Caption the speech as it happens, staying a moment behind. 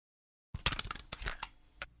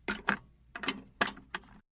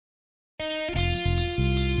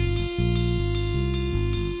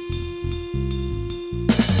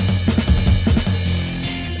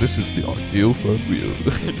This is the ideal third wheel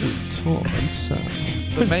with Tom and Sam.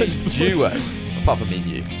 The main duo, apart from me and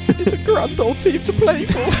you. It's a grand old team to play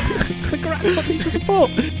for. It's a grand old team to support.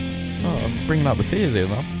 Oh, I'm bringing out the tears here,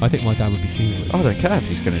 man. I think my dad would be fuming with I don't care if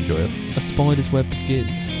he's going to enjoy it. A spider's web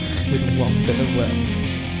begins with one bit of web.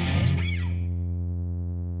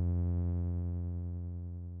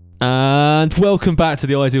 And welcome back to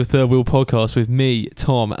the Ideal Third Wheel podcast with me,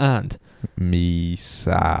 Tom, and Me,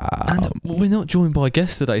 Sam. And we're not joined by a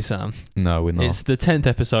guest today, Sam. No, we're not. It's the 10th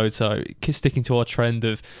episode, so sticking to our trend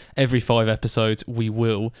of every 5 episodes, we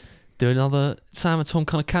will do another Sam and Tom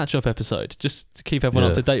kind of catch-up episode, just to keep everyone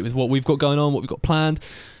up to date with what we've got going on, what we've got planned.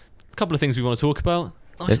 A couple of things we want to talk about.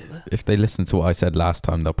 Nice. If they listen to what I said last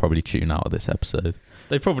time, they'll probably tune out of this episode.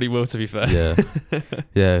 They probably will, to be fair. Yeah,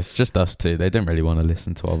 yeah. It's just us two. They don't really want to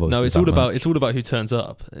listen to our voices. No, it's all about who turns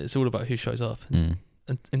up. It's all about who shows up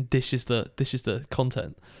and dishes the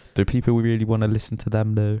content. Do people really want to listen to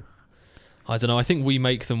them though? I don't know. I think we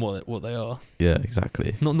make them what they are. Yeah,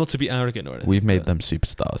 exactly. Not to be arrogant or anything. We've made them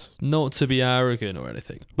superstars. Not to be arrogant or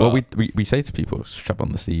anything. Well, we say to people, shove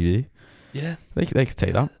on the CV. Yeah, they could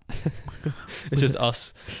take that. It's just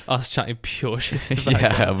us chatting pure shit.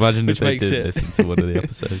 Yeah, imagine if they did listen to one of the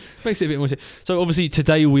episodes. Makes it a bit more. So obviously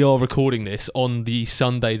today we are recording this on the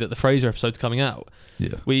Sunday that the Fraser episode's coming out.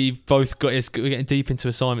 Yeah, we've both got. We're getting deep into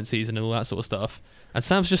assignment season and all that sort of stuff. And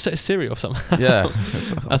Sam's just set his Siri off somehow. Yeah,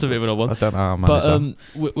 that's a bit of an odd one. I don't know how I manage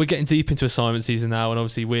that. We're getting deep into assignment season now, and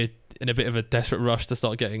obviously we're in a bit of a desperate rush to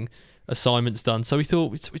start getting assignments done. So we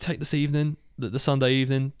thought we'd take this evening, the Sunday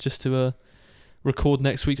evening, just to record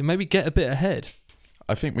next week and maybe get a bit ahead.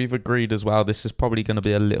 I think we've agreed as well. This is probably going to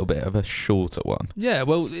be a little bit of a shorter one. Yeah,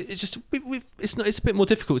 well, it's just it's a bit more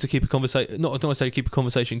difficult to keep a conversation. Not necessarily keep a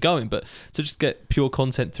conversation going, but to just get pure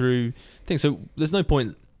content through things. So there's no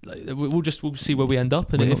point. We'll see where we end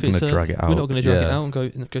up, and we're if not going to drag it out. We're not going to drag it out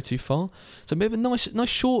and go too far. So maybe a nice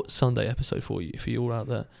short Sunday episode for you all out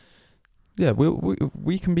there. Yeah,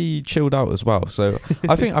 we can be chilled out as well. So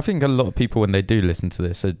I think a lot of people, when they do listen to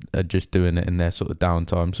this, are just doing it in their sort of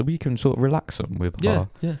downtime. So we can sort of relax them with our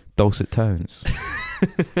dulcet tones.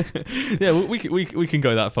 Yeah, we can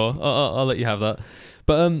go that far. I'll let you have that.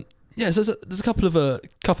 But yeah, so there's a couple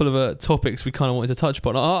of topics we kind of wanted to touch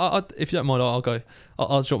upon. I if you don't mind,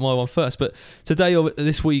 I'll drop my one first. But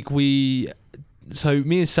this week So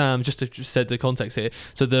me and Sam, just to set the context here,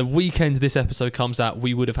 so the weekend this episode comes out,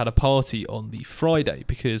 we would have had a party on the Friday,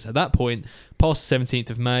 because at that point, past the 17th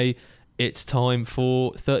of May, it's time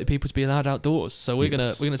for 30 people to be allowed outdoors. So we're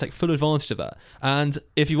gonna take full advantage of that. And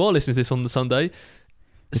if you are listening to this on the Sunday,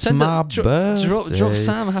 drop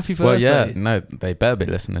Sam a happy birthday. Well, yeah, no, they better be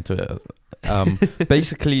listening to it.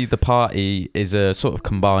 Basically, the party is a sort of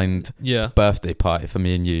combined birthday party for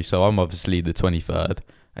me and you. So I'm obviously the 23rd.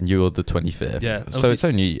 And you're the 25th. Yeah. So it's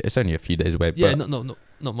only a few days away. Yeah, but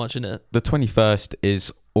not much in it. The 21st is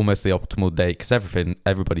almost the optimal date because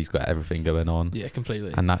everybody's got everything going on. Yeah,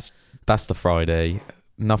 completely. And that's the Friday.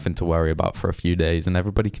 Nothing to worry about for a few days, and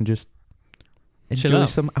everybody can just enjoy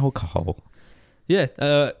some alcohol. Yeah,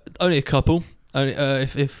 only a couple. Only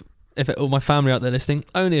if all my family out there listening,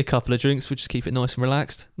 only a couple of drinks. We'll just keep it nice and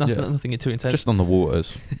relaxed. Nothing too intense. Just on the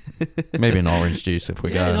waters. Maybe an orange juice if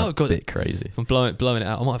we're going a bit crazy. If I'm blowing it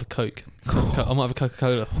out, I might have a Coke. I might have a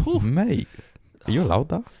Coca-Cola. Mate, are you allowed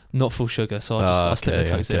that? Not full sugar, so I'll stick with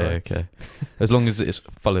Coke Zero. Okay. As long as it's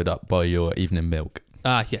followed up by your evening milk.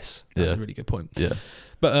 Yes. That's a really good point. Yeah.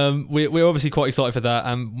 But we're obviously quite excited for that,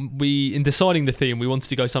 and in deciding the theme, we wanted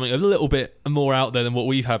to go something a little bit more out there than what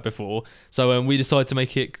we've had before. So we decided to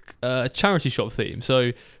make it a charity shop theme.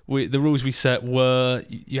 So the rules we set were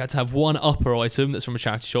you had to have one upper item that's from a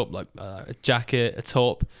charity shop, like a jacket, a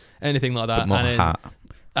top, anything like that. But not a hat.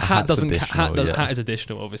 A hat hat is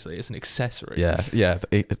additional, obviously. It's an accessory. Yeah.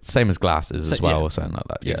 Same as glasses as well, or something like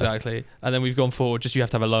that. Yeah. Exactly. And then we've gone forward, just you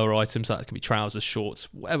have to have a lower item, so that can be trousers, shorts,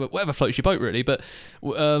 whatever floats your boat, really. But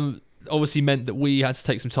obviously meant that we had to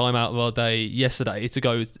take some time out of our day yesterday to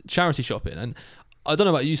go charity shopping. And I don't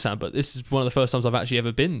know about you, Sam, but this is one of the first times I've actually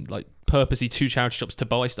ever been like purposely to charity shops to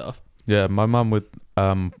buy stuff. Yeah, my mum would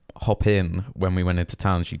hop in when we went into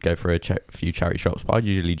town. She'd go for a few charity shops, but I'd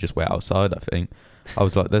usually just wait outside, I think. I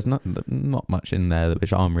was like, there's not much in there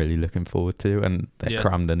which I'm really looking forward to, and they're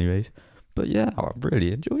crammed anyways. But yeah, I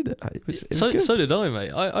really enjoyed it. It was good. So did I,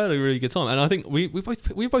 mate. I had a really good time, and I think we were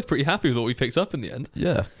both pretty happy with what we picked up in the end.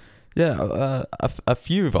 Yeah. A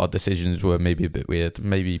few of our decisions were maybe a bit weird,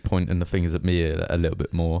 maybe pointing the fingers at me a little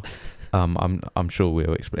bit more. I'm sure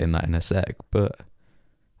we'll explain that in a sec, but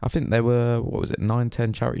I think there were, what was it,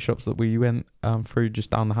 9-10 charity shops that we went through just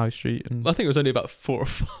down the high street. And I think it was only about 4 or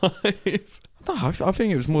 5. no, I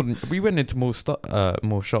think it was more than, we went into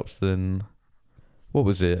more shops than, what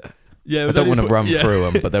was it? Yeah, it I was don't only want to run yeah. through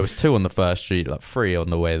them, but there was 2 on the first street, like 3 on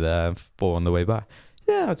the way there and 4 on the way back.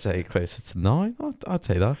 Yeah, I'd say closer to 9. I'd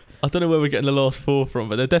say that. I don't know where we're getting the last 4 from,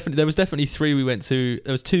 but there was definitely 3 we went to.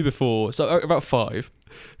 There was 2 before, so about 5.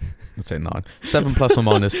 I'd say 9. 7 plus or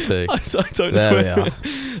minus 2. I don't There we know. are.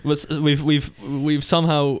 But we've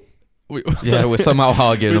somehow. Yeah, we're somehow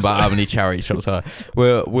arguing about how many charity shops are.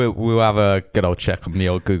 We'll have a good old check on the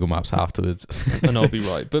old Google Maps afterwards. And I'll be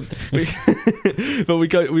right. But we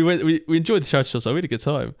enjoyed the charity shops. I had a good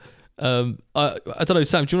time. I don't know,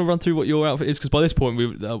 Sam. Do you want to run through what your outfit is? Because by this point,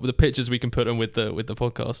 with the pictures we can put on with the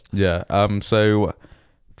podcast. Yeah. So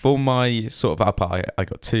for my sort of upper, I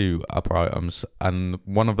got 2 upper items, and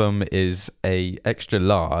one of them is a extra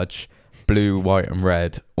large blue, white, and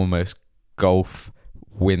red, almost golf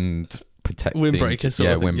wind protecting Windbreaker sort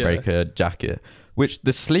of thing, windbreaker jacket, which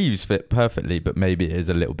the sleeves fit perfectly, but maybe it is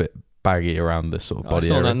a little bit baggy around the sort of body It's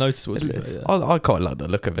not area. that noticeable. To be fair, yeah. I quite like the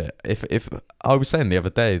look of it. If I was saying the other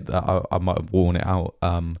day that I might have worn it out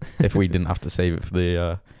if we didn't have to save it for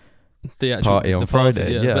the actual party on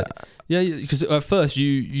Friday. Yeah. But, because at first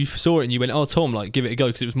you saw it and you went, "Oh, Tom, like give it a go,"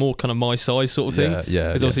 because it was more kind of my size sort of thing. Yeah.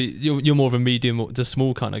 Because obviously you're more of a medium to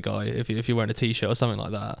small kind of guy if you're wearing a t-shirt or something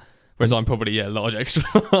like that. Whereas I'm probably large extra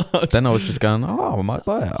large. Then I was just going, I might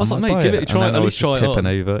buy it. I was like, mate, give it a try. And then At I least was just try it tipping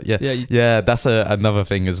on. over. Yeah. Yeah. That's another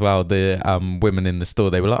thing as well. The women in the store,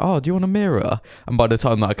 they were like, "Oh, do you want a mirror?" And by the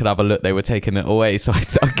time that I could have a look, they were taking it away, so I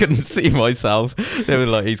couldn't see myself. They were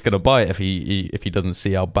like, "He's gonna buy it if he doesn't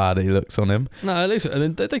see how bad he looks on him." No, at least, and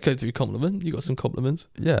then they go through compliment. You got some compliments.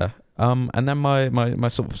 Yeah. And then my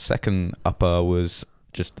sort of second upper was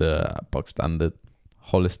just a box standard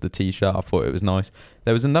Hollister t-shirt. I thought it was nice.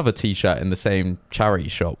 There was another t-shirt in the same charity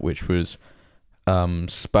shop which was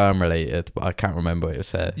sperm related, but I can't remember what it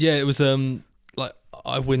said. Yeah, it was like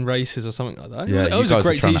I win races or something like that. Yeah, it was a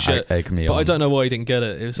great t-shirt, egg me but on. I don't know why he didn't get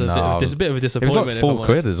it. It was a bit of a It was disappointment. like if I'm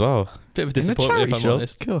honest. £4 as well. Bit of a In a disappointment if charity I'm shop.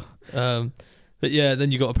 honest. Cool. But yeah,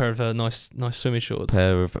 then you got a pair of nice swimming shorts.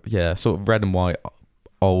 Pair of sort of red and white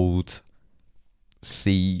old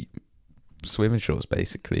sea swimming shorts,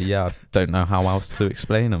 basically. Yeah, I don't know how else to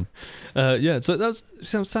explain them. So that's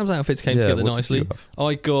Sam's outfits came together what did nicely. you have?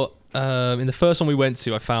 I got in the first one we went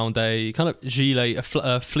to, I found a kind of gilet,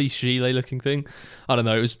 a fleece gilet looking thing. I don't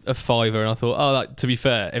know, it was a £5, and I thought, oh, to be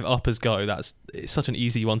fair, if uppers go, it's such an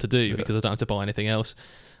easy one to do because I don't have to buy anything else.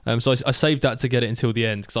 So I saved that to get it until the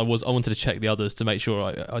end because I wanted to check the others to make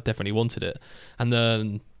sure I definitely wanted it. And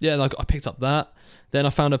then I picked up that. Then I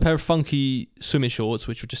found a pair of funky swimming shorts,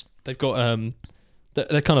 which were they've got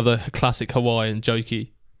they're kind of the classic Hawaiian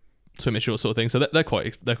jokey swimming shorts sort of thing. So they're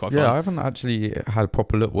quite fun. Yeah, I haven't actually had a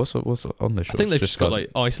proper look. What's on the shorts? I think they've just got like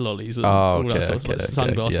ice lollies and Oh, all that okay, stuff, like okay,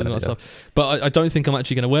 sunglasses and all that yeah. stuff. But I don't think I'm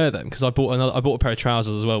actually going to wear them because I bought a pair of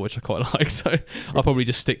trousers as well, which I quite like. So I'll probably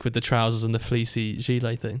just stick with the trousers and the fleecy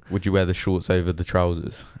gilet thing. Would you wear the shorts over the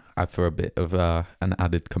trousers? For a bit of an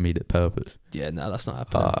added comedic purpose. Yeah, no, that's not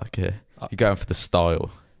happening. Okay. You're going for the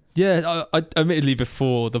style. Yeah, I admittedly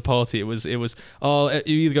before the party it was you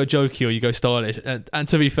either go jokey or you go stylish, and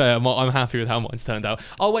to be fair, I'm happy with how mine's turned out.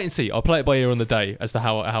 I'll wait and see. I'll play it by ear on the day as to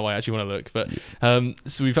how I actually want to look. But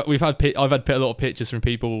so I've had a lot of pictures from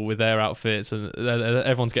people with their outfits, and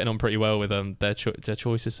everyone's getting on pretty well with their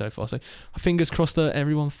choices so far. So fingers crossed that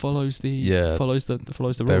everyone follows the follows the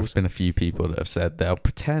rules. There have been a few people that have said they'll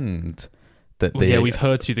pretend that we've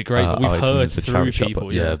heard through the grapevine. We've heard through people.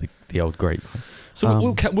 The old grapevine.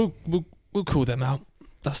 So we'll call them out.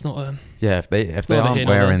 That's not if they aren't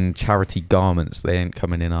wearing charity garments, they ain't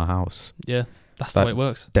coming in our house. Yeah, that's the way it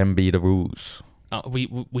works. Them be the rules.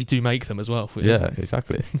 We do make them as well. Yeah,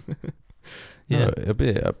 exactly. Yeah, it'll be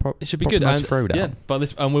it should be good. Nice And throwdown. yeah, but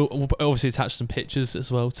we'll obviously attach some pictures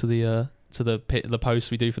as well to the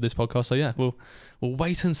post we do for this podcast. So yeah, we'll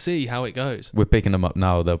wait and see how it goes. We're picking them up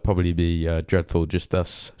now. They'll probably be dreadful. Just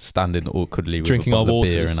us standing awkwardly with Drinking a our bottle of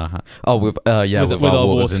beer waters. in our hand. Oh, with our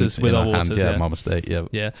waters. With our hand. waters, Yeah, yeah. my mistake. Yeah.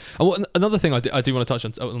 Yeah. And another thing I do want to touch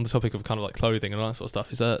on the topic of kind of like clothing and all that sort of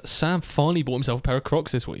stuff is Sam finally bought himself a pair of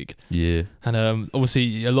Crocs this week. Yeah. And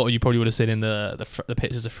obviously a lot of you probably would have seen in the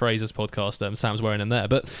pictures of Fraser's podcast. Sam's wearing them there,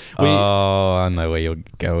 but I know where you're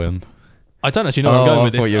going. I don't actually know where I'm going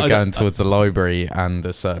with I this. thought you were going towards the library and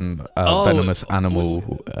a certain venomous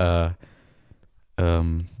animal.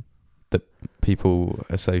 people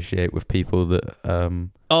associate with people that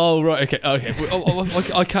Oh right, okay. Well,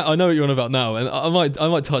 I can't. I know what you're on about now, and I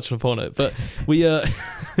might touch upon it. But we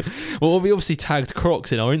well, we obviously tagged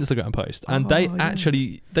Crocs in our Instagram post, and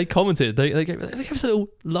they commented. They gave us a little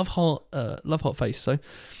love heart face. So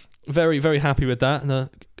very, very happy with that. And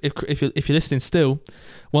if you're listening still,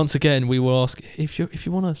 once again, we will ask if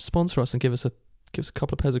you want to sponsor us and give us a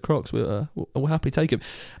couple of pairs of Crocs. We'll happily take them.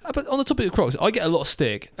 But on the topic of Crocs, I get a lot of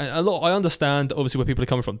stick, and I understand obviously where people are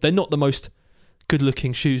coming from. They're not the most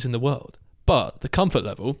good-looking shoes in the world, but the comfort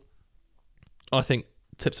level, I think,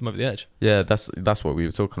 tips them over the edge. Yeah, that's what we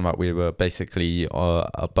were talking about. We were basically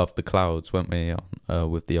above the clouds, weren't we,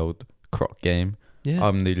 with the old Croc game. Yeah,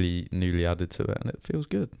 I'm newly added to it, and it feels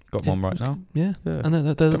good. Got one right now. Yeah,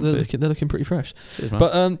 and they're looking pretty fresh. Cheers, man.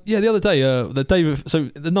 But the other day,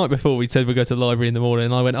 the night before, we said we'd go to the library in the morning,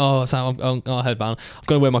 and I went, "Oh, Sam, I'm headbound. I'm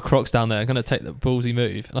going to wear my Crocs down there. I'm going to take the ballsy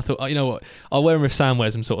move." And I thought, you know what? I'll wear them if Sam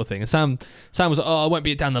wears them, sort of thing. And Sam was like, "Oh, I won't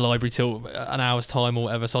be down the library till an hour's time or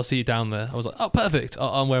whatever, so I'll see you down there." I was like, "Oh, perfect.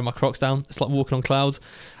 I'm wearing my Crocs down. It's like walking on clouds."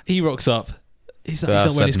 He rocks up. He's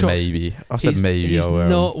not wearing his Crocs. I said maybe. He's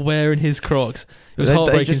not wearing his Crocs. It was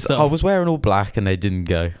heartbreaking stuff. I was wearing all black and they didn't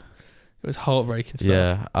go. It was heartbreaking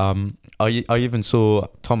stuff. Yeah. I even saw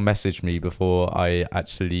Tom message me before I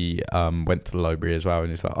actually went to the library as well, and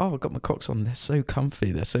he's like, "Oh, I've got my Crocs on. They're so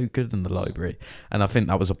comfy. They're so good in the library." And I think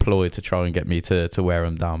that was a ploy to try and get me to wear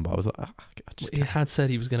them down. But I was like, he had said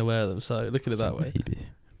he was going to wear them, so look at it that way. Maybe.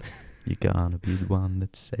 You're gonna be the one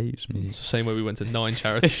that saves me. It's the same way we went to 9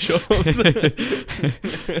 charity shops.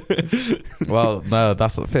 Well, no,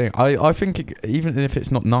 that's the thing. I think even if it's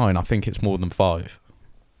not 9, I think it's more than 5.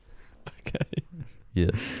 Okay. Yeah.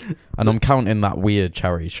 And I'm counting that weird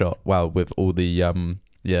charity shop. Well, with all the I'm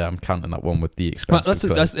counting that one with the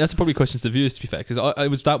expensive. That's probably questions to the viewers, to be fair,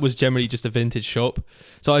 because that was generally just a vintage shop.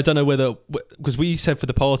 So I don't know whether, because we said for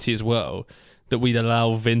the party as well that we'd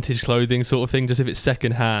allow vintage clothing sort of thing, just if it's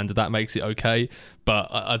second hand, that makes it okay. But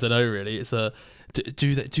I don't know really. It's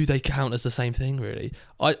do they count as the same thing really?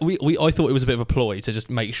 I thought it was a bit of a ploy to just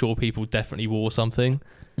make sure people definitely wore something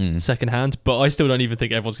second hand, but I still don't even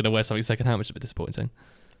think everyone's going to wear something second hand, which is a bit disappointing.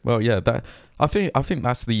 Well, yeah, that I think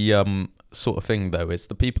that's the sort of thing though. It's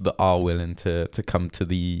the people that are willing to come to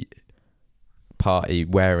the party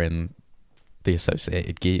wearing the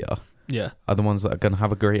associated gear. Yeah, are the ones that are going to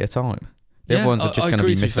have a greater time. The other ones are just going to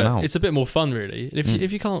be missing out. It's a bit more fun, really. And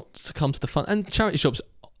if you can't succumb to the fun, and charity shops,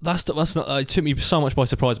 that's not. It took me so much by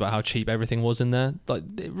surprise about how cheap everything was in there. Like,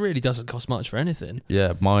 it really doesn't cost much for anything.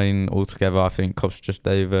 Yeah, mine altogether I think cost just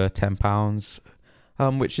over £10,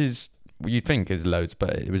 which is you'd think is loads, but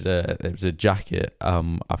it was a jacket. I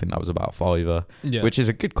think that was about £5, which is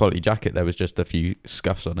a good quality jacket. There was just a few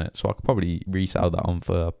scuffs on it, so I could probably resell that on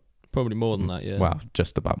for probably more than that. Yeah. Wow,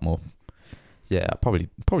 just about more. Yeah, I'd probably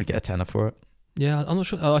get a tenner for it. Yeah, I'm not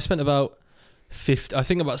sure. I spent about 50. I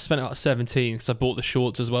think spent about 17 because I bought the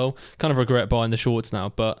shorts as well. Kind of regret buying the shorts now,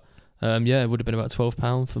 but it would have been about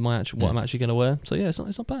 £12 for what I'm actually going to wear. So yeah, it's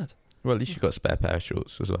not bad. Well, at least you've got a spare pair of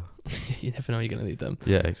shorts as well. You never know you're going to need them.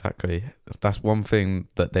 Yeah, exactly. That's one thing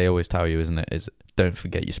that they always tell you, isn't it? Is don't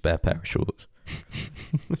forget your spare pair of shorts.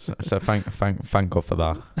 so thank God for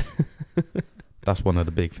that. That's one of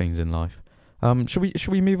the big things in life. Should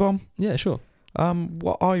we move on? Yeah, sure.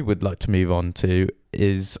 What I would like to move on to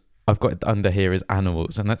is I've got it under here is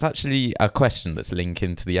animals, and that's actually a question that's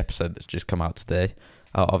linking to the episode that's just come out today.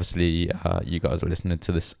 Obviously, you guys are listening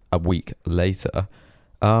to this a week later.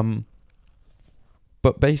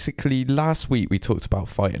 But basically, last week we talked about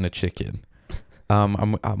fighting a chicken.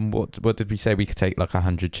 And what did we say? We could take like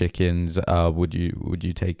 100 chickens. Would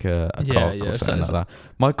you take a cock or something like that?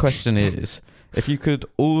 My question is, if you could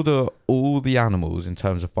order all the animals in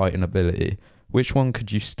terms of fighting ability, which one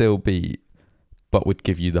could you still beat, but would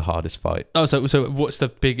give you the hardest fight? Oh, so what's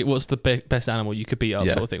the best animal you could beat up,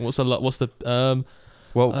 sort of thing? What's the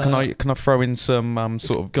Well, can I throw in some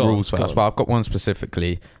sort of rules first? Well, I've got one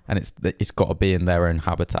specifically, and it's got to be in their own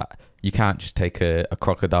habitat. You can't just take a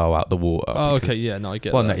crocodile out the water. Oh, okay, yeah, no, I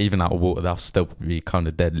get that. Well, no, even out of water, they'll still be kind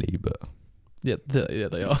of deadly, but yeah,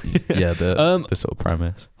 they are. Yeah, the sort of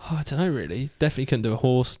premise. Oh, I don't know, really. Definitely couldn't do a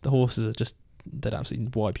horse. The horses are just they'd absolutely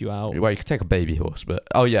wipe you out. Well, you could take a baby horse, but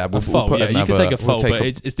you could take a foal, but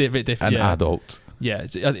it's a bit different. An adult, yeah,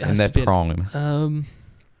 and they're prime.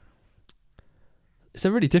 It's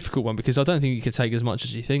a really difficult one because I don't think you could take as much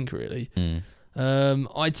as you think, really.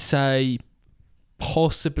 I'd say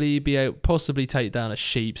possibly take down a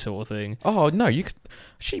sheep sort of thing. Oh no, you could.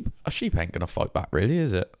 A sheep ain't gonna fight back, really,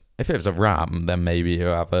 is it? If it was a ram, then maybe you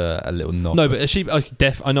have a little knock. No, but a sheep, I could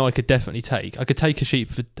definitely take. I could take a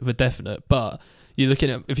sheep for definite, but you're looking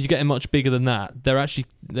at, if you're getting much bigger than that,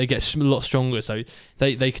 they get a lot stronger. So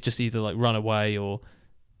they could just either like run away or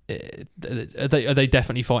are they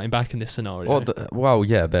definitely fighting back in this scenario? Well,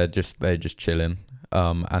 yeah, they're just chilling.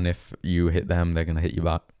 And if you hit them, they're gonna hit you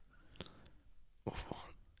back.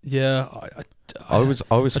 Yeah, I was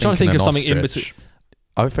I'm trying to think of something in between.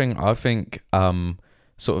 I think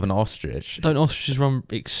sort of an ostrich. Don't ostriches run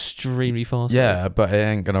extremely fast? Yeah, but it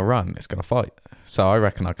ain't gonna run. It's gonna fight. So I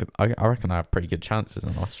reckon I reckon I have pretty good chances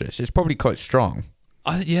on ostrich. It's probably quite strong.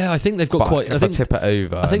 I think they've got But quite. If I tip it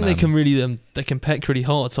over, I think they can really they can peck really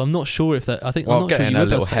hard. So I'm not sure if that. I think well, I'm not get sure in you a would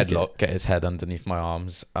little be able to take headlock, get his head underneath my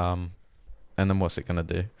arms, and then what's it gonna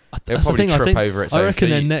do? it. It'll That's the probably thing. trip over its I own reckon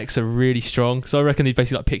their feet. necks are really strong. So I reckon they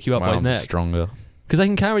basically like pick you up My by his arms are neck stronger. because they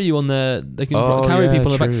can carry you on their. They can Oh, carry yeah,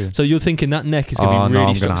 people on the true. back. So you're thinking that neck is going to be really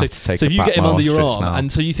I'm strong. gonna So, have to take so if it you back get him my under your ostrich arm, now.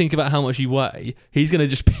 and so you think about how much you weigh, he's going to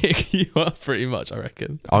just pick you up pretty much. I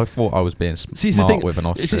reckon. I thought I was being See, it's the smart thing- with an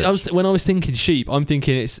ostrich. See, when I was thinking sheep, I'm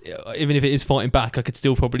thinking it's even if it is fighting back, I could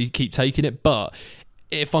still probably keep taking it. But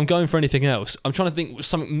if I'm going for anything else, I'm trying to think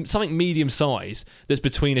something medium size that's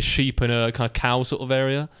between a sheep and a kind of cow sort of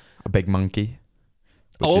area. A big monkey.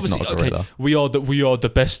 Which Oh, is obviously, not a gorilla. we are the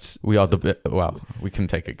best. We are we can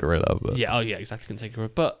take a gorilla, but Yeah, exactly. Can take a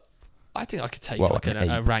but I think I could take Well, like like an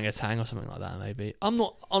an ape. orangutan or something like that. Maybe I'm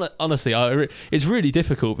not honestly. It's really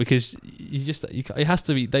difficult because it has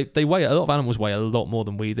to be. They weigh a lot of animals weigh a lot more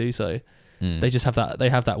than we do, so they just have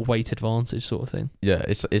that weight advantage sort of thing. yeah,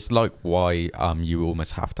 it's like why you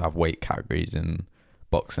almost have to have weight categories in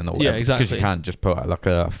boxing or Yeah, whatever, because exactly. you can't just put like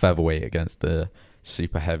a featherweight against the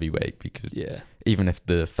super heavyweight, because Yeah, even if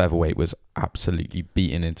the featherweight was absolutely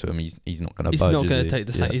beaten into him, he's not going to he's budge. not going to is he? take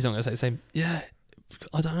the same. Yeah. He's not going to take the same. Yeah,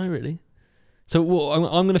 I don't know really. So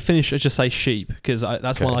I'm going to finish as just say sheep because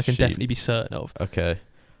that's Okay, one I can sheep. definitely be certain of. Okay.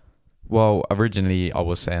 Well, originally I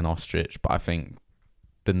was saying ostrich, but I think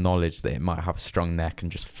the knowledge that it might have a strong neck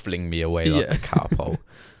and just fling me away like Yeah. a catapult.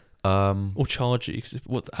 Or charge you because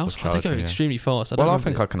else Or they go charge you, yeah. extremely fast. Well, I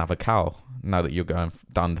think I can have a cow now that you're going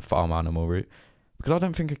down the farm animal route, because I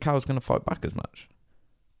don't think a cow's going to fight back as much.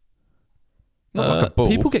 Not like a bull.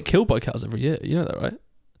 People get killed by cows every year. You know that, right?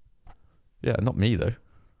 Yeah, not me though.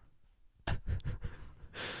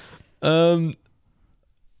 I'm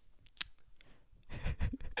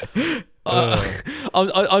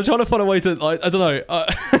trying to find a way to like I don't know.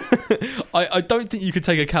 I don't think you could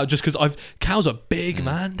take a cow just because cows are big,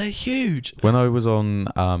 man. They're huge. When I was on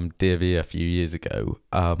DV a few years ago,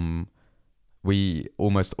 we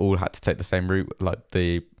almost all had to take the same route. Like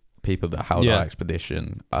the people that held Yeah. our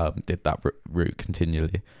expedition did that route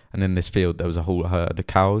continually. And in this field, there was a whole herd of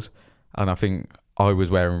cows, and I think I was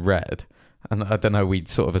wearing red. And I don't know, we'd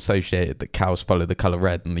sort of associated that cows follow the colour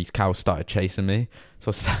red, and these cows started chasing me.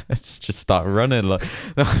 So I just started running. Like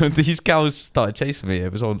these cows started chasing me.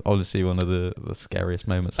 It was honestly one of the scariest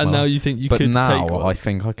moments. of And my now life. you think you But could now take one. I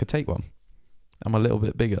think I could take one. I'm a little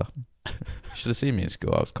bit bigger. You should have seen me in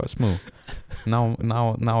school. I was quite small. Now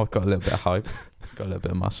I've got a little bit of height, got a little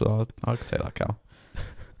bit of muscle. I could take that cow.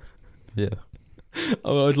 Yeah.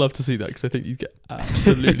 Oh, I'd love to see that because I think you'd get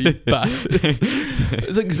absolutely battered.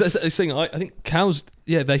 I think cows,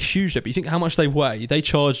 yeah, they're huge. But you think how much they weigh? They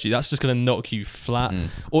charge you. That's just going to knock you flat.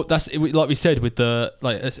 Or that's like we said with the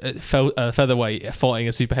featherweight fighting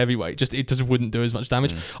a super heavyweight. Just it just wouldn't do as much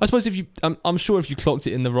damage. I suppose if you, I'm sure if you clocked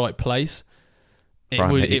it in the right place, it Try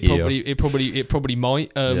and would. hit It you. probably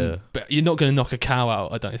might. Yeah. But you're not going to knock a cow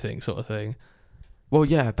out. I don't think, sort of thing. Well,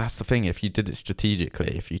 yeah, that's the thing. If you did it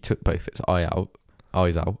strategically, if you took both its eyes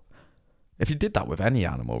out, if you did that with any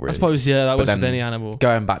animal, really. I suppose, yeah, that But was with then any animal.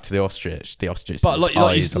 Going back to the ostrich, But like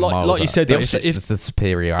you said, the though, ostrich if- is the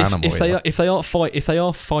superior animal. If they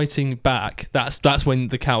are fighting back, that's when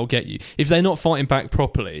the cow will get you. If they're not fighting back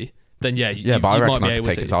properly, then but I you reckon might be I could able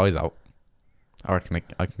take to. its eyes out. I reckon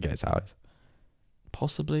I can get its eyes.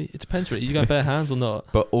 Possibly, it depends. Really, you got bare hands or not?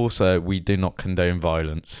 But also, we do not condone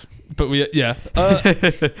violence. But which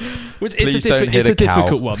Please don't hit it's a a cow.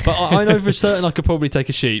 difficult one. But I know for certain I could probably take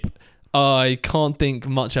a sheep. I can't think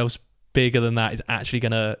much else bigger than that is actually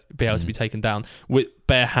going to be able to be taken down with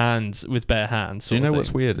bare hands. Do you sort know of what's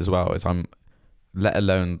thing. weird as well is let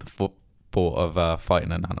alone the thought of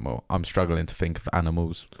fighting an animal, I'm struggling to think of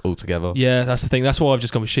animals altogether. Yeah, that's the thing. That's why I've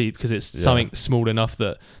just gone with sheep because it's Yeah. something small enough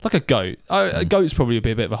that, like a goat. A goat's probably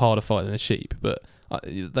be a bit of a harder fight than a sheep, but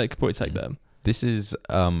they could probably take them. This is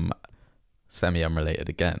semi-unrelated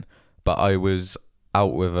again, but I was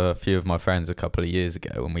out with a few of my friends a couple of years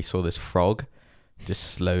ago and we saw this frog just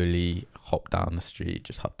slowly hop down the street,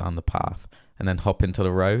 just hop down the path and then hop into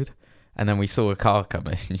the road. And then we saw a car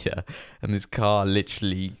coming, yeah, and this car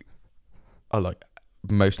literally,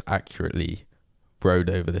 most accurately rode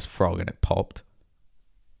over this frog and it popped.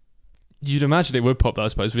 You'd imagine it would pop, though, I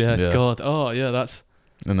suppose. Yeah. Yeah. God. Oh, yeah. That's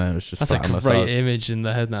And then it was just a flat on the great side. image in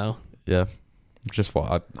the head now. Yeah. Just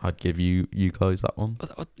thought I'd give you guys that one.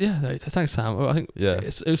 Yeah. No, thanks, Sam. Well, I think Yeah.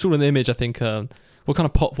 it was all in the image. I think. What kind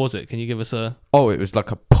of pop was it? Can you give us a Oh, it was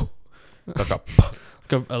like a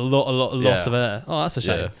a lot loss of air? Oh, that's a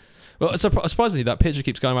shame. yeah. Well, surprisingly, that picture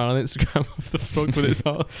keeps going around on Instagram of the frog with its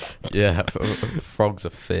arse. Yeah, frogs are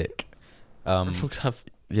thick. Frogs have.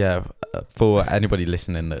 Yeah, for anybody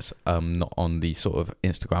listening that's not on the sort of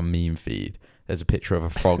Instagram meme feed, there's a picture of a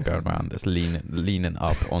frog going around that's leaning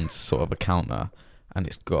up on sort of a counter, and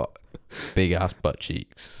it's got big ass butt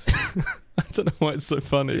cheeks. I don't know why it's so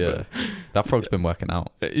funny. Yeah, that frog's been working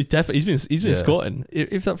out. But he definitely he's been Yeah. squatting.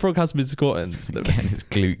 If that frog has been squatting, Getting his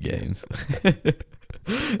glute gains.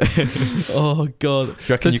 oh god. Do you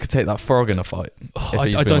reckon you could take that frog in a fight? Oh, If I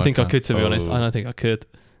he's don't been think I working could, to be out. honest. Oh. I don't think I could.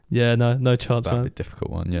 Yeah, no chance, That'd be man. a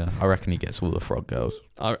difficult one, yeah. I reckon he gets all the frog girls.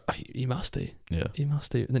 He must do. Yeah. He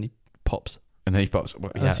must do. And then he pops. And then he pops.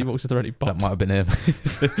 Well, yeah, Unless he walks to the right, he that pops. might have been him.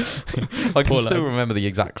 I can Poor still lad. remember the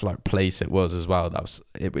exact like place it was as well. That was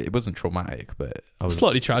it wasn't traumatic, but I was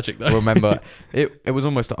Slightly tragic though. remember it was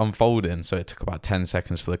almost unfolding, so it took about 10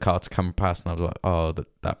 seconds for the car to come past, and I was like, oh,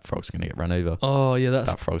 that frog's gonna get run over. Oh yeah,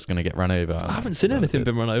 That frog's gonna get run over. I haven't seen anything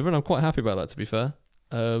been run over, and I'm quite happy about that. To be fair,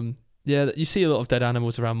 yeah, you see a lot of dead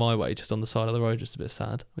animals around my way, just on the side of the road, just a bit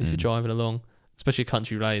sad if you're driving along, especially a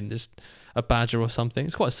country lane. Just a badger or something.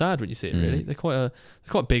 It's quite sad when you see it. Really, they're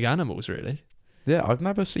quite big animals, really. Yeah, I've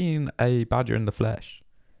never seen a badger in the flesh.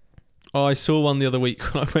 Oh, I saw one the other week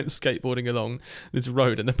when I went skateboarding along this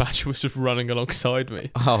road, and the badger was just running alongside me.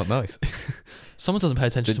 Oh, nice. Someone doesn't pay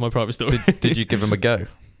attention to my private story. Did you give him a go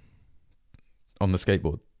on the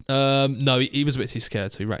skateboard? No, he was a bit too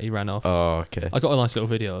scared, so he ran off. Oh, okay. I got a nice little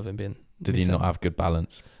video of him being. Did he not have good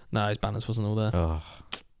balance? No, his balance wasn't all there. Oh,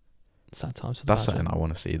 Sad times for the that's badger. something I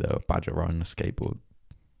want to see though. A badger riding a skateboard.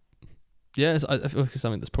 Yeah, I feel like it's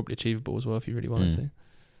something that's probably achievable as well if you really wanted to.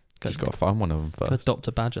 Just got to find one of them Go first. adopt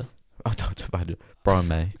a badger. Adopt a badger. Brian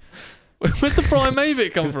May. Where's the Brian May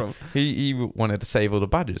bit come from? He wanted to save all the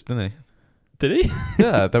badgers, didn't he? Did he?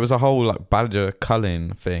 Yeah, there was a whole like badger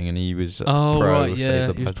culling thing, and he was Oh pro right, save yeah,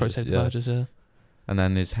 the he was pro badgers, save the yeah. badgers. Yeah. And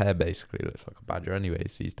then his hair basically looks like a badger,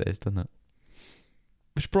 anyways, these days, doesn't it?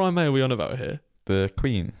 Which Brian May are we on about here? The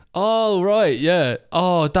Queen. Oh right, yeah.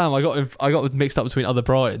 Oh damn, I got mixed up between other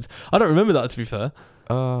brides. I don't remember that, to be fair.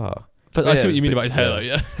 Ah, But Yeah, I it see what was you mean big, about his hair, though.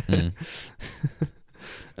 yeah. Yeah, mm.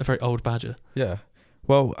 a very old badger. Yeah.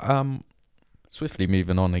 Well, swiftly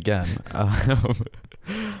moving on again.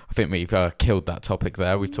 I think we've killed that topic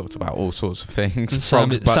there. We've talked about all sorts of things. And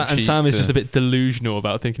Frogs, butt Sam is cheeks, just a bit delusional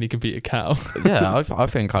about thinking he can beat a cow. yeah, I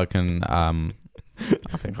think I can.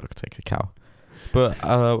 I think I could take a cow. But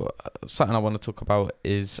something I want to talk about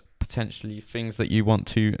is potentially things that you want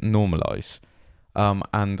to normalise.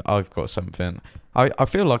 And I've got something. I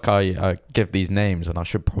feel like I give these names, and I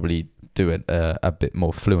should probably do it a bit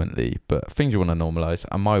more fluently. But things you want to normalise,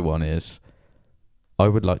 and my one is, I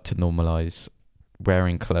would like to normalise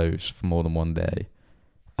wearing clothes for more than one day.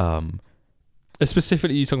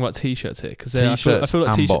 Specifically, you talking about t-shirts here? Because T-shirts I feel like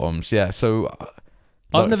and t-shirts. bottoms, yeah. So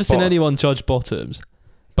I've like never seen anyone judge bottoms,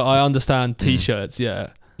 but I understand t-shirts. Yeah.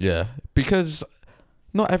 Yeah, because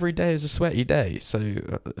not every day is a sweaty day.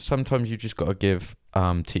 So sometimes you just got to give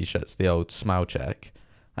t-shirts the old smell check,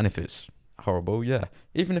 and if it's horrible, yeah,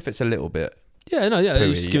 even if it's a little bit. Yeah, no, yeah.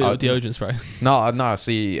 You just Pooey. give it a deodorant spray. No.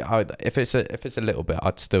 See, if it's a little bit,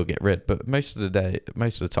 I'd still get rid. But most of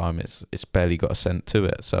the time, it's barely got a scent to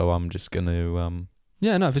it. So I'm just gonna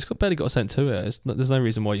Yeah, no. If it's barely got a scent to it, there's no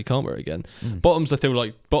reason why you can't wear it again. Bottoms, I feel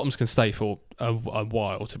like bottoms can stay for a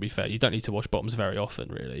while. To be fair, you don't need to wash bottoms very often,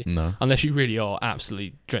 really. No. Unless you really are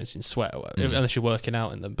absolutely drenched in sweat, or unless you're working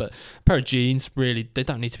out in them. But a pair of jeans, really, they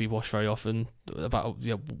don't need to be washed very often. About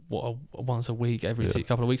once a week, every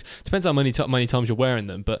couple of weeks. Depends how many times you're wearing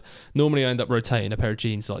them. But normally, I end up rotating a pair of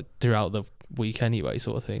jeans like throughout the week anyway,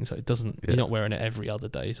 sort of thing. So it doesn't. You're not wearing it every other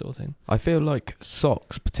day, sort of thing. I feel like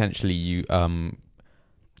socks potentially you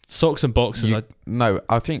Socks and boxers. No,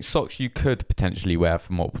 I think socks you could potentially wear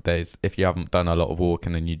for multiple days if you haven't done a lot of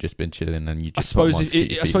walking and you've just been chilling and you just. I suppose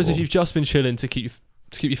if you've just been chilling to keep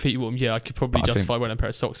your feet warm, yeah, I could probably justify wearing a pair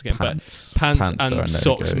of socks again. Pants, but pants and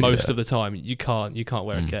socks most yeah. of the time you can't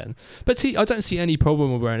wear again. But I don't see any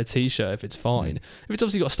problem with wearing a t-shirt if it's fine. If it's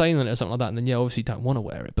obviously got a stain on it or something like that, then yeah, obviously you don't want to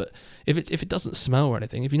wear it. But if it doesn't smell or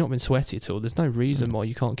anything, if you've not been sweaty at all, there's no reason why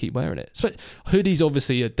you can't keep wearing it. So hoodies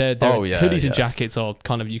obviously hoodies and jackets are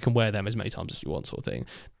kind of, you can wear them as many times as you want, sort of thing.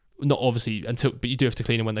 Not obviously but you do have to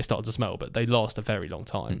clean them when they start to smell, but they last a very long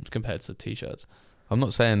time compared to t-shirts. I'm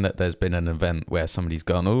not saying that there's been an event where somebody's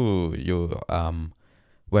gone, oh, you're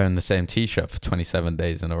wearing the same T-shirt for 27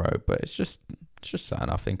 days in a row, but it's just something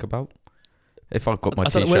I think about. If I've got my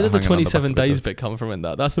T-shirt, where did the hanging on 27 back of days bit come from in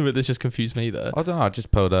that? That's the bit that's just confused me there. I don't know. I just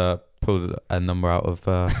pulled a number out of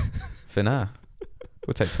thin air.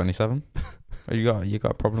 We'll take 27. Oh, you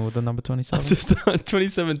got a problem with the number 27? Just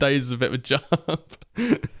 27 days is a bit of a jump.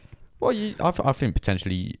 Well, I think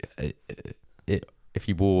potentially, if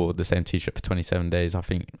you wore the same T-shirt for 27 days, I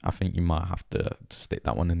think you might have to stick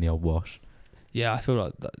that one in the old wash. Yeah, I feel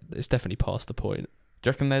like it's definitely past the point. Do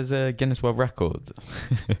you reckon there's a Guinness World Record?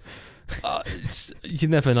 You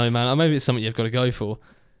never know, man. Maybe it's something you've got to go for.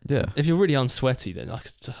 Yeah. If you're really unsweaty, then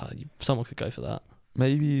someone could go for that.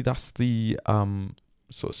 Maybe that's the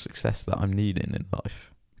sort of success that I'm needing in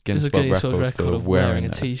life. There's a Guinness World Record of wearing a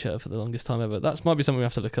it. T-shirt for the longest time ever. That might be something we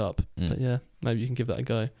have to look up. But yeah, maybe you can give that a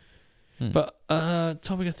go. But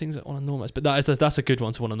topic of things that want to normalise. But that's a good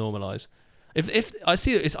one to want to normalise. If I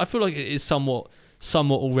see it, I feel like it is somewhat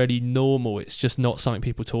already normal. It's just not something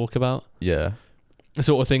people talk about. Yeah. The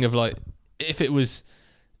sort of thing of like, if it was,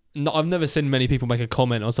 I've never seen many people make a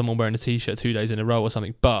comment on someone wearing a T-shirt 2 days in a row or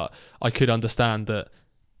something. But I could understand that.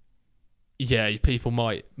 Yeah, people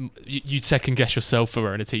might. You'd second guess yourself for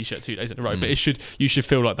wearing a T-shirt 2 days in a row, but you should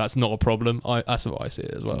feel like that's not a problem. That's what I see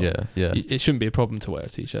it as well. Yeah. It shouldn't be a problem to wear a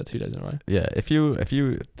T-shirt 2 days in a row. Yeah,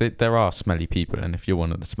 there are smelly people, and if you're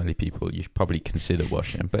one of the smelly people, you should probably consider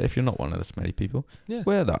washing. But if you're not one of the smelly people,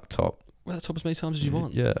 wear that top. Wear that top as many times as you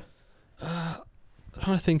want. Yeah. I'm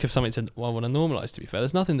trying to think of something I want to normalise. To be fair,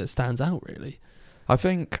 there's nothing that stands out really. I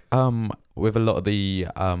think with a lot of the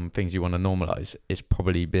things you want to normalise, it's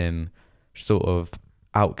probably been sort of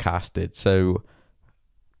outcasted. So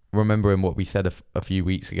remembering what we said a few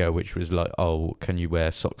weeks ago, which was like, oh, can you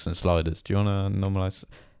wear socks and sliders? Do you want to normalise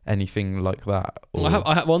anything like that? Or?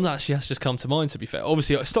 I have one that actually has just come to mind, to be fair.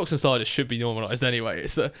 Obviously, stocks and sliders should be normalised anyway.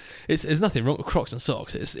 There's nothing wrong with Crocs and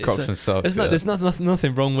socks. Crocs and socks. There's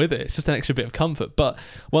nothing wrong with it. It's just an extra bit of comfort. But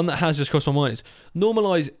one that has just crossed my mind is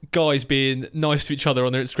normalise guys being nice to each other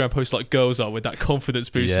on their Instagram posts like girls are, with that confidence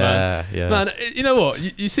boost, man. Yeah. Man, you know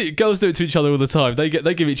what? You see, girls do it to each other all the time. They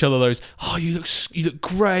give each other those, oh, you look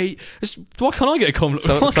great. Why can't I get a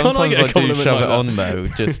compliment? Sometimes I do shove it on though,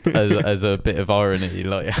 just as a bit of irony,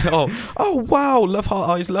 like, oh wow, love heart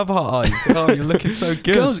eyes. Oh, you're looking so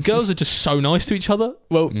good. Girls are just so nice to each other.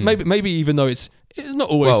 Well, maybe even though it's not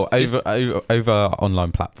always. Well, over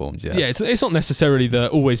online platforms, yeah. Yeah, it's not necessarily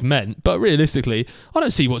always meant, but realistically, I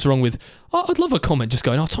don't see what's wrong with. I'd love a comment just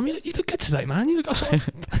going, "Oh, Tom, you look good today, man. You look."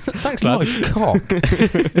 Thanks, lad. Nice cock.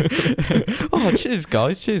 Oh, cheers,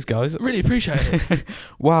 guys. Really appreciate it.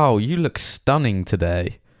 Wow, you look stunning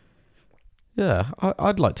today. Yeah,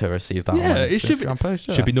 I'd like to receive that. Yeah, it should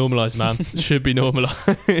be normalised, man. Should be normalised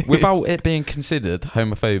without it being considered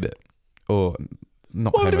homophobic or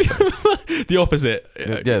not. The opposite.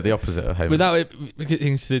 Yeah, the opposite of homophobic. Without it being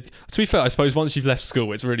considered. To be fair, I suppose once you've left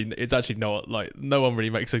school, it's actually not like no one really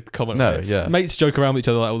makes a comment. No, on it. yeah. Mates joke around with each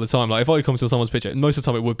other like all the time. Like if I comment on someone's picture, most of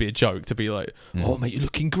the time it would be a joke to be like, "Oh, mate, you're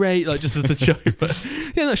looking great," like just as a joke. But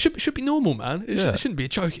yeah, no, it should be normal, man. It shouldn't be a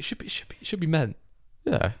joke. It should be meant.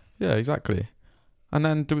 Yeah, exactly. And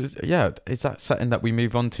then, is that something that we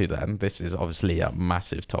move on to then? This is obviously a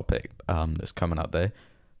massive topic that's coming up there.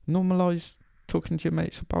 Normalise talking to your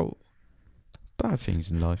mates about bad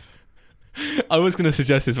things in life. I was going to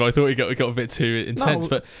suggest this, but I thought we got a bit too intense.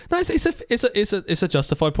 But no, it's a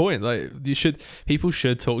justified point. Like people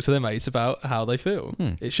should talk to their mates about how they feel.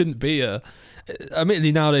 It shouldn't be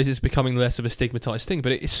admittedly nowadays it's becoming less of a stigmatized thing,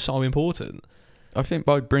 but it is so important. I think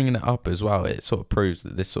by bringing it up as well, it sort of proves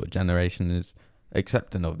that this sort of generation is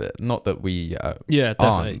accepting of it. Not that we definitely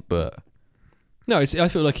aren't, but no, I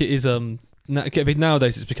feel like it is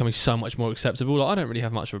nowadays it's becoming so much more acceptable. Like, I don't really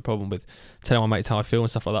have much of a problem with telling my mates how I feel and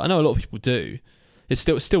stuff like that. I know a lot of people do. It's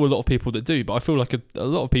still a lot of people that do, but I feel like a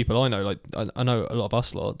lot of people I know, like I know a lot of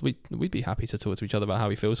us lot, we'd be happy to talk to each other about how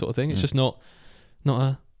we feel, sort of thing. It's just not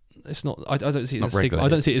a. It's not. I don't see it as I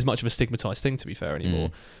don't see it as much of a stigmatized thing, to be fair,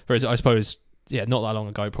 anymore. Whereas I suppose, not that long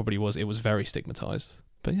ago, it probably was. It was very stigmatized.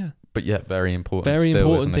 But yeah, very important. Very still,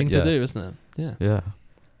 important thing to do, isn't it?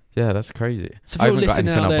 Yeah, that's crazy. So if you're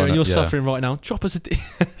listening out there and you're suffering right now, drop us a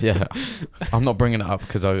Yeah, I'm not bringing it up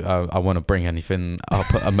because I want to bring anything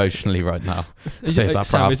up emotionally right now. Save that for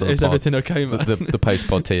Sam, after is everything okay, man? The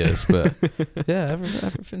post-pod tears, but yeah,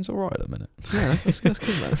 everything's all right at the minute. Yeah, that's good,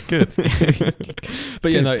 man. Good.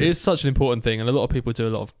 But it's such an important thing, and a lot of people do a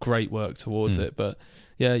lot of great work towards it. But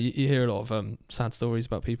yeah, you hear a lot of sad stories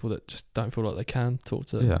about people that just don't feel like they can talk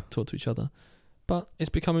to each other. But it's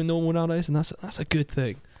becoming normal nowadays, and that's a good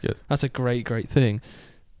thing. Good. That's a great thing.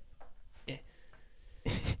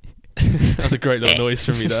 That's a great little noise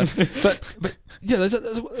from you there. But yeah, there's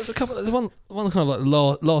a couple. There's one kind of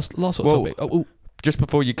like last sort of topic. Just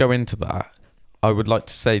before you go into that, I would like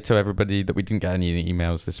to say to everybody that we didn't get any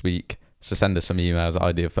emails this week. So send us some emails at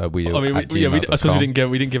ideaforwheel. I suppose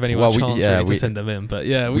we didn't give anyone a chance to send them in, but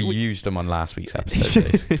yeah, we used them on last week's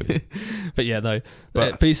episode, basically. But yeah, no.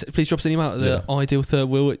 Please drop us an email at the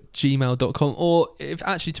idealthirdwheel@gmail.com, or if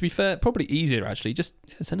actually, to be fair, probably easier actually, just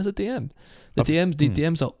send us a DM. The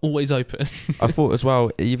DMs are always open. I thought as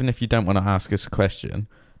well, even if you don't want to ask us a question,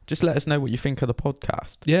 just let us know what you think of the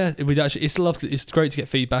podcast. Yeah, it's great to get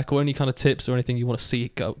feedback or any kind of tips or anything you want to see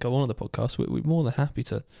go on the podcast. We're more than happy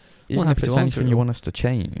to. Even if it's anything you want us to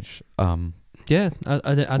change. Yeah,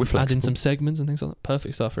 add in some segments and things like that.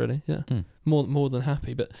 Perfect stuff, really. Yeah, more than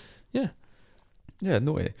happy. But yeah. Yeah,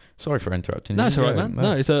 naughty. Sorry for interrupting. No, it's all right, man.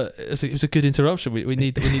 No, it was a good interruption. We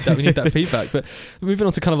need that feedback. But moving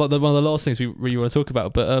on to kind of like one of the last things we really want to talk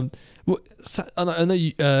about. But I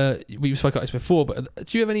know we spoke about this before. But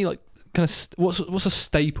do you have any like kind of what's a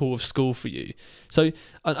staple of school for you? So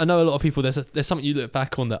I know a lot of people. There's something you look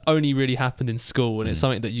back on that only really happened in school, and it's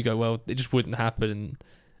something that you go, well, it just wouldn't happen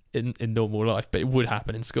in normal life, but it would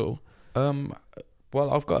happen in school. Well,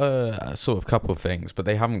 I've got a sort of couple of things, but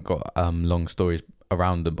they haven't got long stories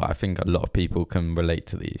around them. But I think a lot of people can relate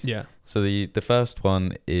to these. Yeah. So the first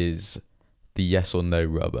one is the yes or no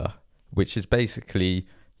rubber, which is basically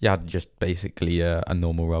just basically a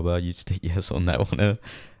normal rubber. You stick yes or no on it,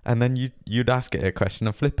 and then you'd ask it a question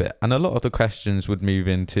and flip it, and a lot of the questions would move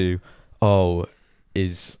into,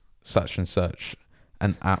 is such and such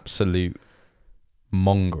an absolute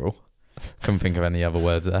mongrel? Couldn't think of any other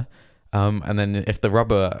words there. And then if the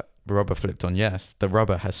rubber flipped on yes, the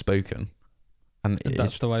rubber has spoken, and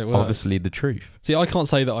that's the way it works. Obviously the truth. See, I can't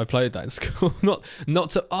say that I played that in school. not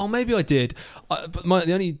to. Oh, maybe I did. But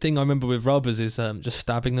the only thing I remember with rubbers is just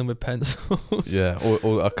stabbing them with pencils. Yeah,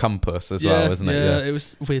 or a compass as well, isn't it? Yeah, it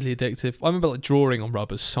was weirdly addictive. I remember like drawing on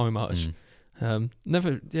rubbers so much.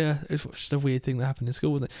 Never. Yeah, it was just a weird thing that happened in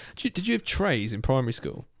school, wasn't it? Did you have trays in primary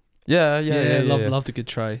school? Yeah. Loved a good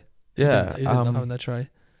tray. Yeah, who didn't love having their tray.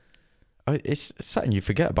 It's something you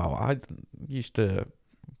forget about. I used to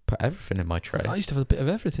put everything in my tray. I used to have a bit of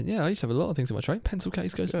everything. Yeah, I used to have a lot of things in my tray. Pencil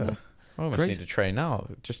case goes in there. I almost need a tray now.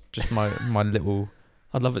 Just my little.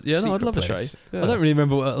 I'd love it. Yeah, no, I'd love a tray. Yeah. I don't really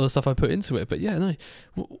remember what other stuff I put into it, but yeah, no.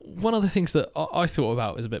 One of the things that I thought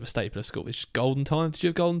about as a bit of a staple of school is just Golden Time. Did you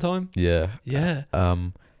have Golden Time? Yeah. Yeah.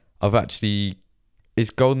 I've actually.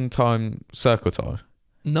 Is Golden Time circle time?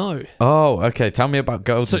 No. Oh, okay. Tell me about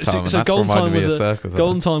Golden Time. So Golden Time was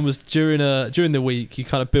Golden Time was during the week. You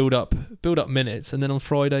kind of build up minutes, and then on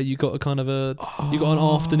Friday you got an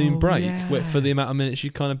afternoon break for the amount of minutes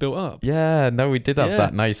you kind of built up. Yeah, no, we did have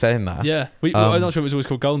that. Now you're saying that. Yeah, I'm not sure it was always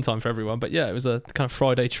called Golden Time for everyone, but yeah, it was a kind of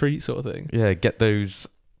Friday treat sort of thing. Yeah, get those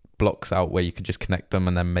blocks out where you could just connect them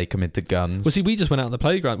and then make them into guns. Well, see, we just went out on the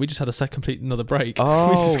playground. We just had to complete another break. Oh,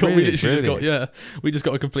 we just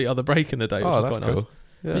got a complete other break in the day, which is that's quite cool. nice.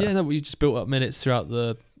 Yeah. But yeah, no, we just built up minutes throughout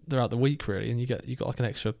the week really, and you got like an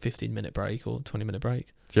extra 15-minute break or 20-minute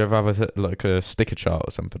break. Do you ever have a sticker chart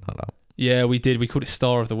or something like that? Yeah, we did. We called it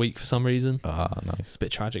Star of the Week for some reason. Ah, nice. It's a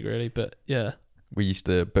bit tragic, really, but yeah. We used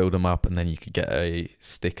to build them up, and then you could get a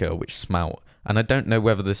sticker which smelt. And I don't know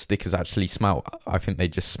whether the stickers actually smelt. I think they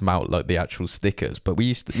just smelt like the actual stickers. But we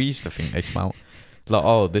used to think they smelt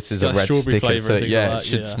like, this is a red sticker, so it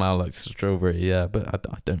should smell like strawberry. Yeah, but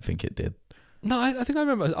I don't think it did. No, I think I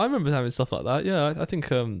remember having stuff like that. Yeah, I think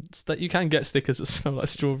that you can get stickers that smell like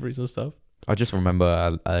strawberries and stuff. I just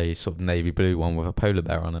remember a sort of navy blue one with a polar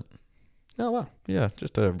bear on it. Oh wow! Yeah,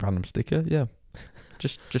 just a random sticker. Yeah,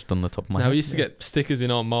 just on the top of my head. We used to get stickers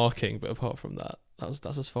in our marking, but apart from that, that's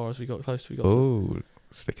as far as we got close.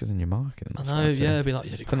 Stickers in your marking. I know. Yeah, it'd be like,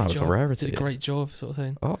 you did a great job. A rarity. Did a great job, sort of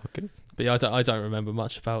thing. Oh, good. But yeah, I don't remember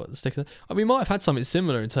much about the stickers. We might have had something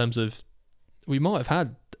similar in terms of we might have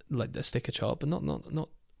had like the sticker chart, but not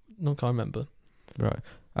I remember. Right.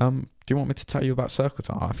 Do you want me to tell you about circle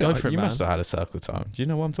time? I feel you must have had a circle time. Do you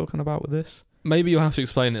know what I'm talking about with this? Maybe you'll have to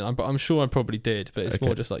explain it. I'm sure I probably did, but it's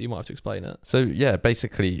more just like you might have to explain it. So yeah,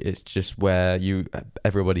 basically it's just where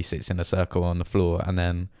everybody sits in a circle on the floor, and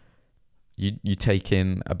then you take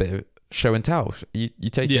in a bit of show and tell. You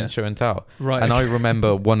take in show and tell. Right. And I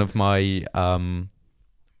remember one of my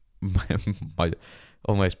my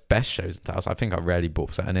almost best shows and tells. I think I rarely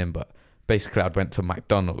bought something in, but basically I'd went to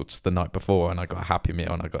McDonald's the night before and I got a Happy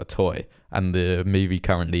Meal and I got a toy, and the movie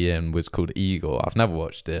currently in was called Eagle. I've never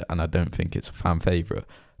watched it and I don't think it's a fan favourite,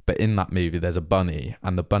 but in that movie there's a bunny,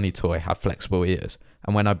 and the bunny toy had flexible ears,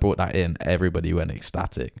 and when I brought that in everybody went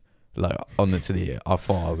ecstatic. Like, honestly, I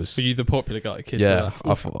thought I was. Were you the popular guy, kid? Yeah,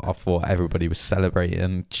 I thought everybody was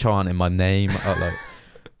celebrating, chanting my name.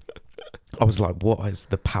 I was like, what is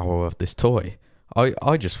the power of this toy?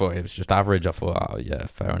 I just thought it was just average. I thought, oh yeah,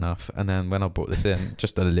 fair enough. And then when I brought this in,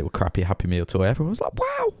 just a little crappy Happy Meal toy, everyone was like,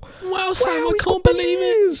 wow, Sam, I he's can't got believe it.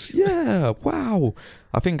 bananas. Yeah, wow.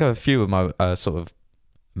 I think a few of my sort of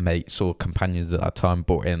mates or companions at that time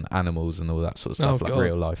brought in animals and all that sort of stuff, like God.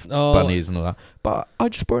 real life Oh. bunnies and all that. But I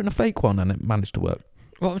just brought in a fake one and it managed to work.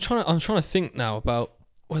 Well, I'm trying to think now about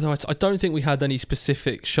whether I don't think we had any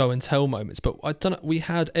specific show and tell moments, but I don't know, we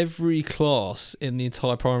had every class in the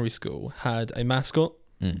entire primary school had a mascot.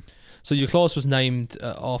 So your class was named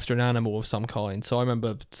after an animal of some kind. So I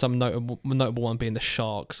remember some notable one being the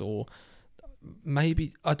sharks, or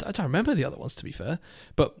maybe I don't remember the other ones, to be fair,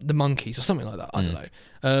 but the monkeys or something like that. I don't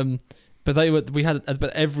know.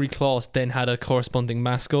 But every class then had a corresponding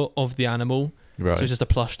mascot of the animal. Right. So it was just a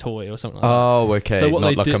plush toy or something like that. Oh, okay. So what Not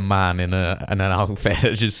they like did- a man in an outfit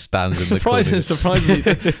that just stands in the corner. Surprisingly,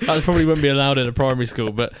 that probably wouldn't be allowed in a primary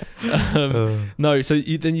school. But no, so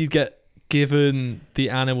you'd get given the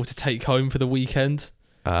animal to take home for the weekend,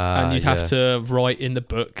 and you'd have to write in the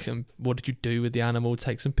book and what did you do with the animal,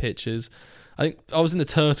 take some pictures. I think I was in the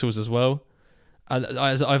Turtles as well, and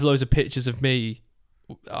I have loads of pictures of me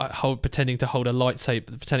pretending to hold a lightsaber,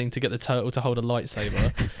 pretending to get the turtle to hold a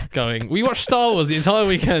lightsaber, going, we watched Star Wars the entire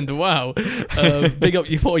weekend. Wow. Big up,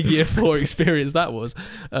 what a year 4 experience that was.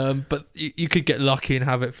 But you could get lucky and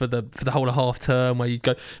have it for the whole of half term where you'd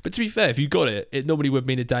go. But to be fair, if you got it, it normally would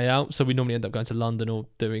mean a day out. So we normally end up going to London or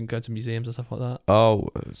going to museums and stuff like that. Oh,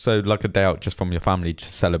 so like a day out just from your family to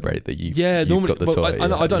celebrate that you've normally got the well, toy.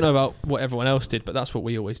 I don't know about what everyone else did, but that's what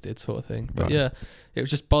we always did, sort of thing. But Right. yeah, it was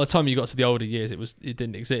just by the time you got to the older years, it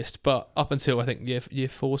didn't exist. But up until I think year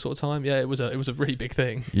 4 sort of time, yeah, it was a really big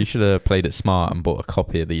thing. You should have played it smart and bought a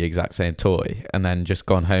copy of the exact same toy and then just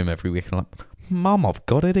gone home every week and like, Mum, I've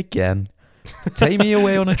got it again. Take me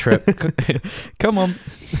away on a trip. Come on.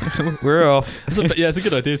 We're off. It's a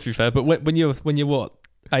good idea, to be fair. But when you're what,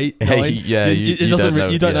 8, 9, Yeah, you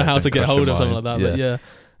don't know how to get hold of something like that. But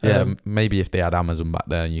yeah. Maybe if they had Amazon back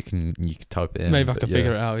there, you can type it in. Maybe I can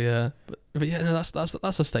figure it out. Yeah, but yeah, no,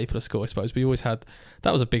 that's a staple of school, I suppose. We always had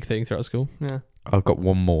that was a big thing throughout school. Yeah. I've got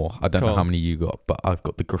one more. I don't Go know how on. many you got, but I've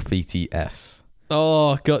got the graffiti S.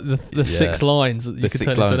 Oh, got the 6 lines that you The could 6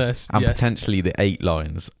 turn into an lines, S, and yes. potentially the 8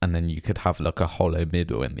 lines, and then you could have like a hollow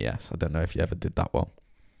middle in the S. I don't know if you ever did that one.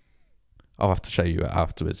 I'll have to show you it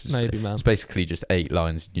afterwards. Maybe, man. It's basically just 8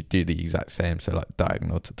 lines. You do the exact same, so like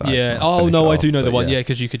diagonal to diagonal. Yeah. Oh finish no, it I off, do know the but one. Yeah,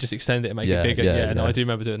 because you could just extend it and make it bigger. Yeah, no, yeah. I do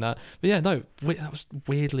remember doing that. But yeah, no, that was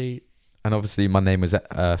weirdly. And obviously, my name was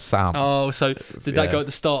Sam. Oh, so did that go at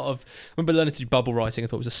the start of? I remember learning to do bubble writing. I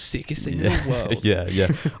thought it was the sickest thing in the world. yeah.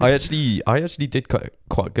 I actually did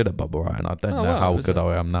quite good at bubble writing. I don't know wow, how was good it?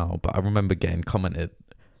 I am now, but I remember getting complimented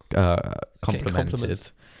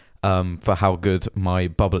compliments. for how good my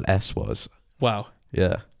bubble S was. Wow.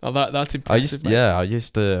 Yeah. Oh, that's impressive. Mate. I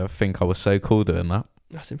used to think I was so cool doing that.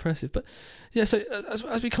 That's impressive. But yeah, so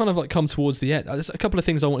as we kind of like come towards the end, there's a couple of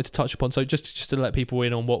things I wanted to touch upon. So just to let people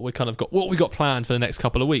in on what we got planned for the next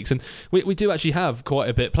couple of weeks, and we do actually have quite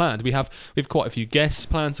a bit planned. We have quite a few guests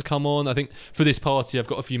planned to come on. I think for this party, I've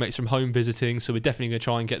got a few mates from home visiting, so we're definitely going to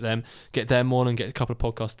try and get them on and get a couple of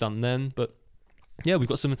podcasts done then. But yeah, we've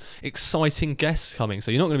got some exciting guests coming,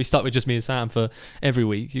 so you're not going to be stuck with just me and Sam for every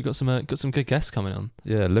week. You've got some good guests coming on.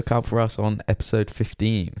 Yeah, look out for us on episode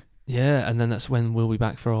 15. Yeah, and then that's when we'll be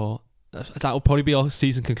back for our. That will probably be our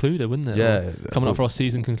season concluder, wouldn't it? Yeah, Or coming up for our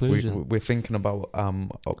season conclusion. We're thinking about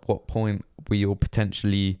at what point we will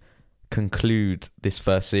potentially conclude this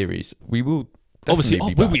first series. We will Obviously,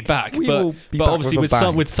 definitely we'll be back, but obviously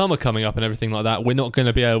with summer coming up and everything like that, we're not going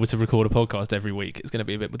to be able to record a podcast every week. It's going to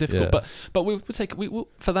be a bit more difficult. Yeah. But we'll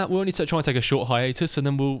for that we'll only try and take a short hiatus, and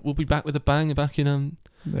then we'll be back with a bang back in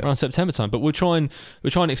around September time. But we'll try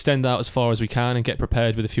and extend out as far as we can and get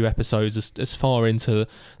prepared with a few episodes as far into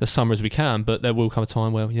the summer as we can. But there will come a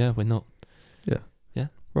time where we're not.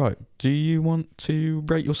 Right. Do you want to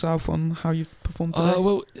rate yourself on how you've performed today?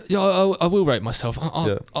 I will rate myself.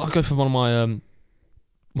 I'll go for one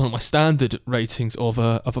of my standard ratings of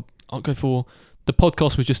I'll go for the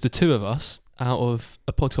podcast with just the two of us out of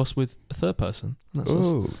a podcast with a third person.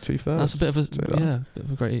 Oh, 2/3. That's a bit of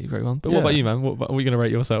a great one. But what about you, man? What are we going to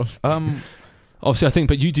rate yourself? Obviously, I think,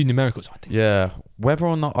 but you do numericals, I think. Yeah. Whether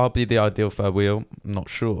or not I'll be the ideal third wheel, I'm not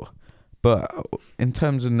sure. But in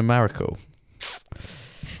terms of numerical,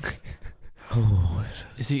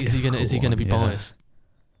 is he going to be biased?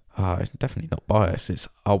 it's definitely not biased. It's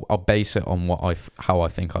I'll base it on how I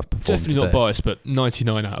think I've performed. Definitely today. not biased, but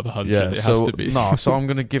 99 out of 100. Yeah, It so has to be. no, so I'm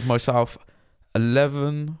gonna give myself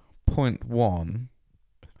 11.1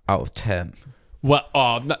 out of 10. Well,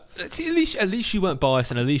 no, see, at least you weren't biased,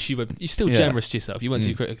 and at least you're still Yeah. generous to yourself. You weren't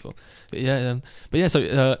too critical. But yeah,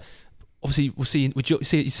 so obviously we'll see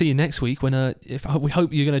you next week when we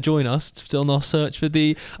hope you're going to join us still on our search for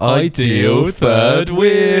the ideal third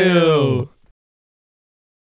wheel.